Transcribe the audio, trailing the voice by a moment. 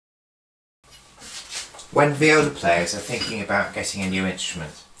When viola players are thinking about getting a new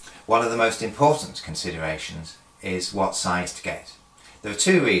instrument, one of the most important considerations is what size to get. There are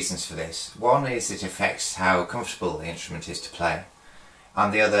two reasons for this. One is it affects how comfortable the instrument is to play,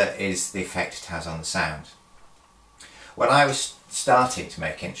 and the other is the effect it has on the sound. When I was starting to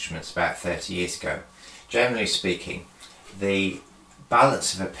make instruments about 30 years ago, generally speaking, the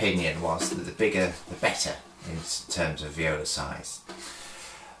balance of opinion was that the bigger the better in terms of viola size.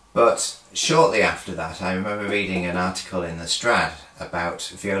 But shortly after that, I remember reading an article in the Strad about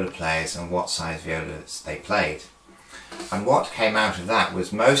viola players and what size violas they played. And what came out of that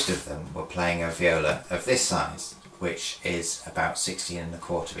was most of them were playing a viola of this size, which is about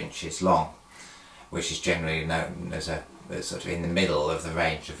 16¼ inches long, which is generally known as a sort of in the middle of the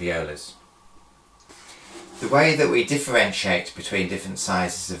range of violas. The way that we differentiate between different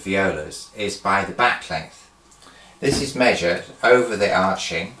sizes of violas is by the back length. This is measured over the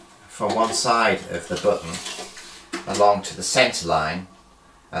arching from one side of the button along to the centre line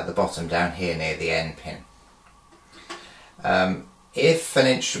at the bottom down here near the end pin. If an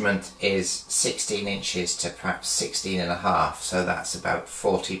instrument is 16 inches to perhaps 16½, so that's about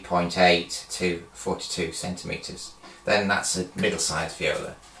 40.8 to 42 centimetres, then that's a middle-sized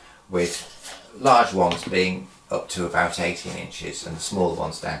viola, with large ones being up to about 18 inches and the small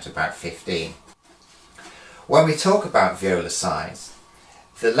ones down to about 15. When we talk about viola size,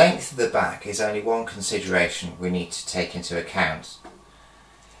 the length of the back is only one consideration we need to take into account.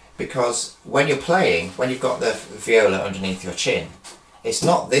 Because when you're playing, when you've got the viola underneath your chin, it's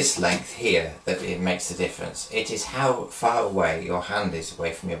not this length here that it makes the difference. It is how far away your hand is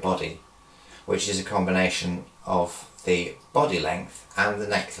away from your body, which is a combination of the body length and the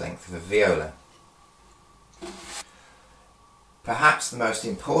neck length of a viola. Perhaps the most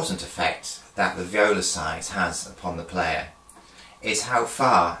important effect that the viola size has upon the player is how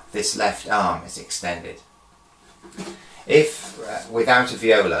far this left arm is extended. If, without a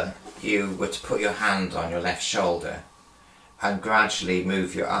viola, you were to put your hand on your left shoulder and gradually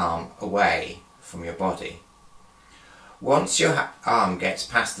move your arm away from your body, once your arm gets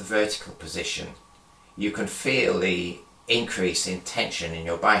past the vertical position, you can feel the increase in tension in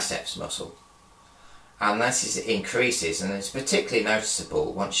your biceps muscle. And this increases, and it's particularly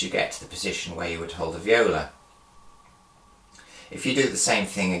noticeable once you get to the position where you would hold a viola. If you do the same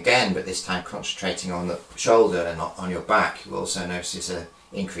thing again, but this time concentrating on the shoulder and not on your back, you will also notice an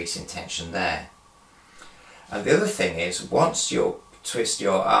increase in tension there. And the other thing is, once you twist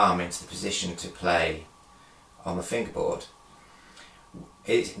your arm into the position to play on the fingerboard,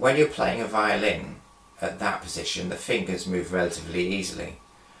 when you're playing a violin at that position, the fingers move relatively easily.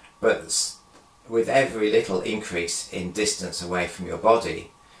 But with every little increase in distance away from your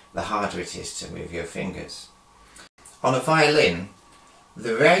body, the harder it is to move your fingers. On a violin,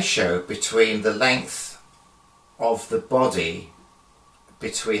 the ratio between the length of the body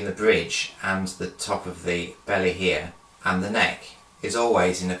between the bridge and the top of the belly here and the neck is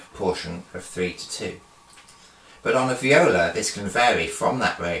always in a proportion of 3 to 2. But on a viola, this can vary from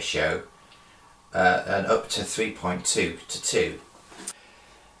that ratio and up to 3.2 to 2.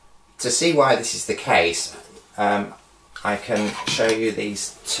 To see why this is the case, I can show you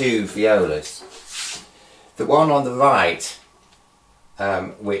these two violas. The one on the right,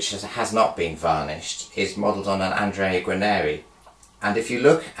 which has not been varnished, is modelled on an Andrea Guarneri. And if you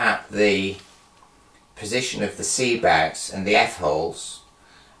look at the position of the C-bouts and the F-holes,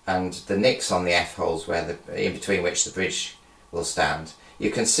 and the nicks on the F-holes in between which the bridge will stand,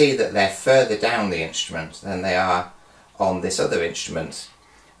 you can see that they're further down the instrument than they are on this other instrument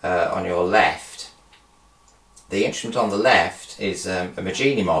on your left. The instrument on the left is a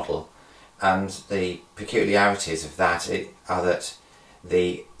Maggini model, and the peculiarities of that are that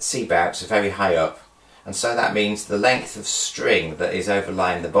the C-bouts are very high up, and so that means the length of string that is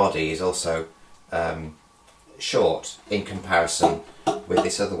overlying the body is also short in comparison with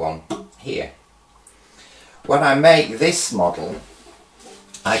this other one here. When I make this model,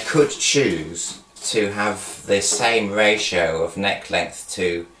 I could choose to have the same ratio of neck length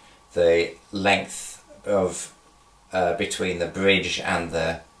to the length of between the bridge and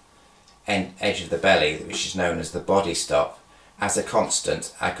the edge of the belly, which is known as the body stop, as a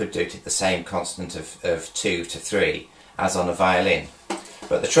constant. I could do it at the same constant of 2 to 3 as on a violin.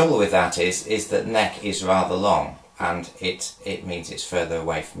 But the trouble with that is that neck is rather long, and it means it's further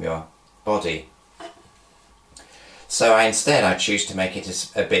away from your body. So instead I choose to make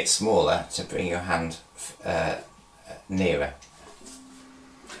it a bit smaller to bring your hand nearer.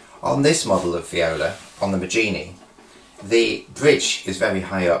 On this model of viola, on the Maggini, the bridge is very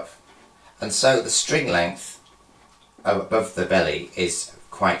high up, and so the string length above the belly is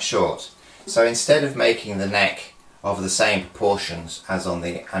quite short. So instead of making the neck of the same proportions as on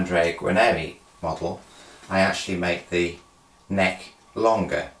the Andrea Guarneri model, I actually make the neck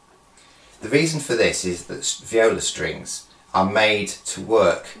longer. The reason for this is that viola strings are made to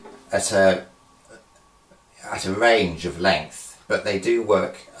work at a range of length, but they do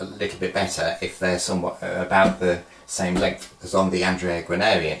work a little bit better if they're somewhat about the same length as on the Andrea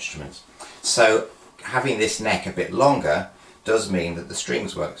Guarneri instrument. So having this neck a bit longer does mean that the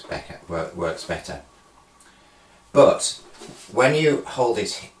strings works better. But when you hold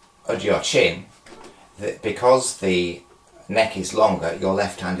it under your chin, because the neck is longer, your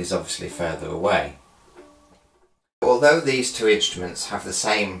left hand is obviously further away. Although these two instruments have the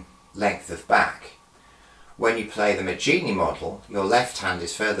same length of back, when you play the Maggini model, your left hand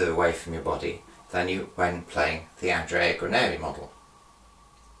is further away from your body than when playing the Andrea Guarneri model.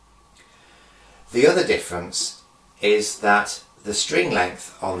 The other difference is that the string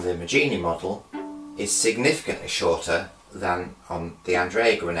length on the Maggini model is significantly shorter than on the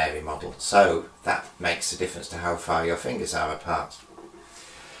Andrea Guarneri model, so that makes a difference to how far your fingers are apart.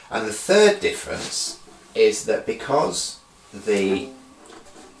 And the third difference is that because the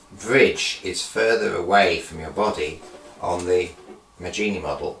bridge is further away from your body on the Maggini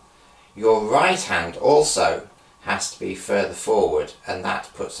model, your right hand also has to be further forward, and that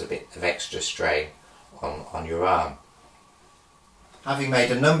puts a bit of extra strain on your arm. Having made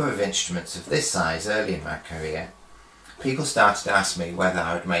a number of instruments of this size early in my career, people started to ask me whether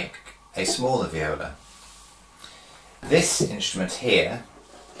I would make a smaller viola. This instrument here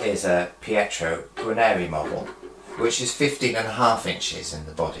is a Pietro Guarneri model, which is 15.5 inches in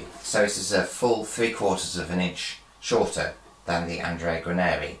the body, so it is a full 3/4 of an inch shorter than the Andrea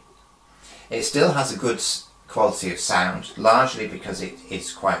Guarneri. It still has a good quality of sound, largely because it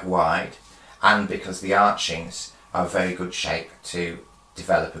is quite wide and because the archings are very good shape to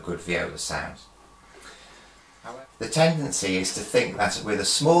develop a good viola sound. The tendency is to think that with a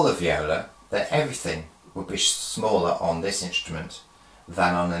smaller viola that everything would be smaller on this instrument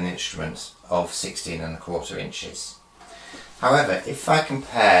than on an instrument of 16.25 inches. However, if I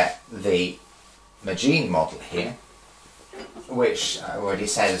compare the Maggini model here, which I already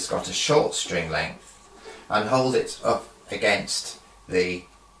said has got a short string length, and hold it up against the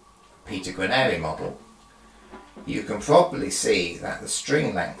Peter Guarneri model, you can probably see that the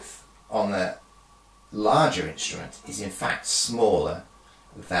string length on the larger instrument is in fact smaller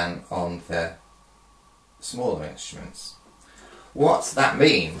than on the smaller instruments. What that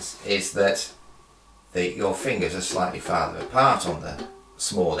means is that your fingers are slightly farther apart on the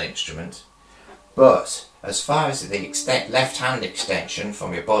small instrument, but as far as the left hand extension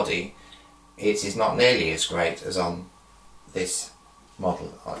from your body, it is not nearly as great as on this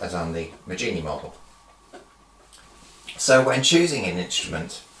model, as on the Maggini model. So when choosing an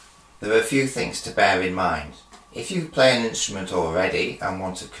instrument, there are a few things to bear in mind. If you play an instrument already and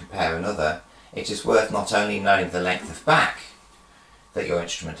want to compare another, it is worth not only knowing the length of back that your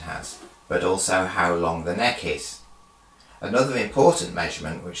instrument has, but also how long the neck is. Another important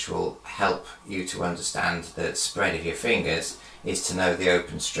measurement which will help you to understand the spread of your fingers is to know the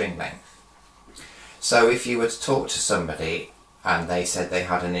open string length. So if you were to talk to somebody and they said they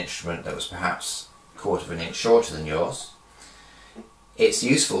had an instrument that was perhaps 1/4 of an inch shorter than yours, it's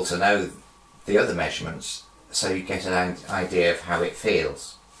useful to know the other measurements so you get an idea of how it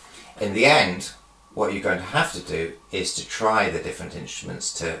feels. In the end, what you're going to have to do is to try the different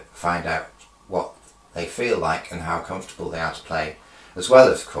instruments to find out what they feel like and how comfortable they are to play, as well,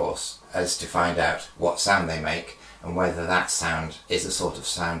 of course, as to find out what sound they make and whether that sound is the sort of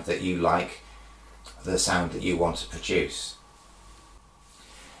sound that you like, the sound that you want to produce.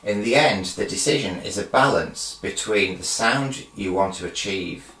 In the end, the decision is a balance between the sound you want to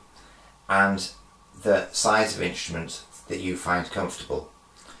achieve and the size of instrument that you find comfortable.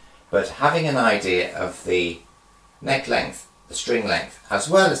 But having an idea of the neck length, the string length, as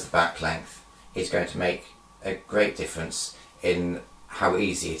well as the back length is going to make a great difference in how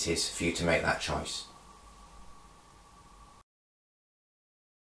easy it is for you to make that choice.